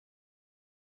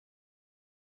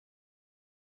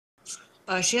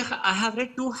Sheikh, I have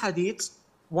read two hadiths.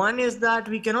 One is that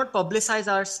we cannot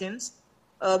publicize our sins.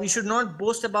 We should not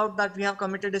boast about that we have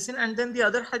committed a sin. And then the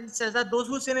other hadith says that those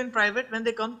who sin in private, when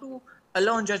they come to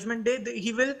Allah on Judgment Day,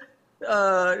 He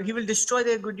will destroy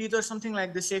their good deeds or something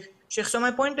like this. Sheikh. So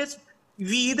my point is,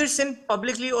 we either sin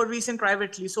publicly or we sin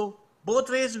privately. So both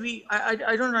ways,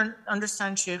 I don't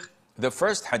understand, Sheikh. The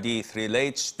first hadith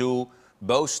relates to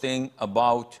boasting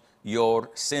about your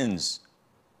sins.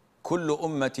 كل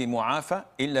أمتي معافى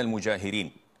إلا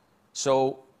المجاهرين.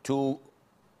 So to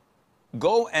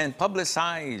go and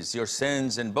publicize your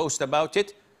sins and boast about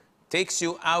it takes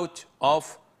you out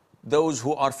of those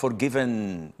who are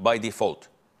forgiven by default,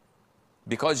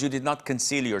 because you did not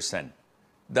conceal your sin.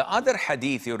 The other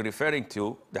hadith you're referring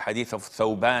to, the hadith of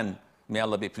Thawban, may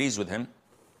Allah be pleased with him,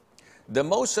 the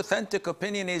most authentic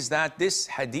opinion is that this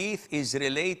hadith is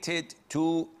related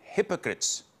to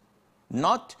hypocrites,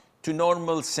 not to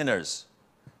normal sinners,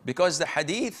 because the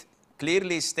hadith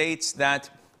clearly states that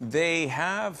they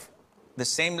have the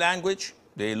same language,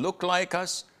 they look like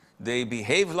us, they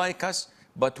behave like us,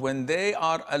 but when they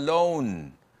are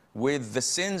alone with the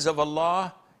sins of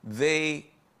Allah, they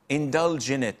indulge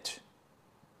in it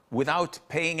without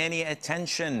paying any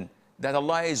attention that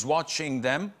Allah is watching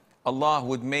them. Allah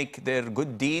would make their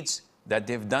good deeds that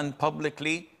they've done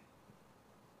publicly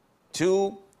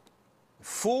to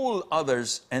fool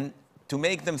others and to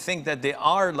make them think that they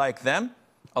are like them.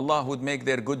 Allah would make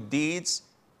their good deeds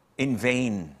in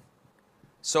vain.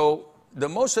 So the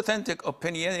most authentic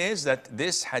opinion is that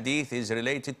this hadith is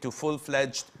related to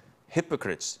full-fledged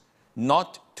hypocrites,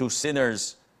 not to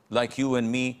sinners like you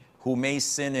and me who may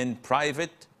sin in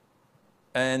private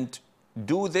and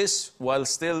do this while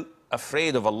still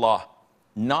afraid of Allah,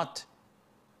 not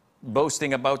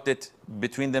boasting about it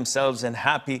between themselves and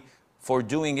happy for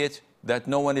doing it, that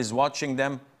no one is watching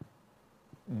them,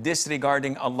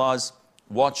 disregarding Allah's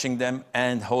watching them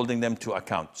and holding them to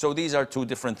account. So these are two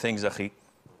different things, akhi,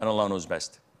 and Allah knows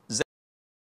best.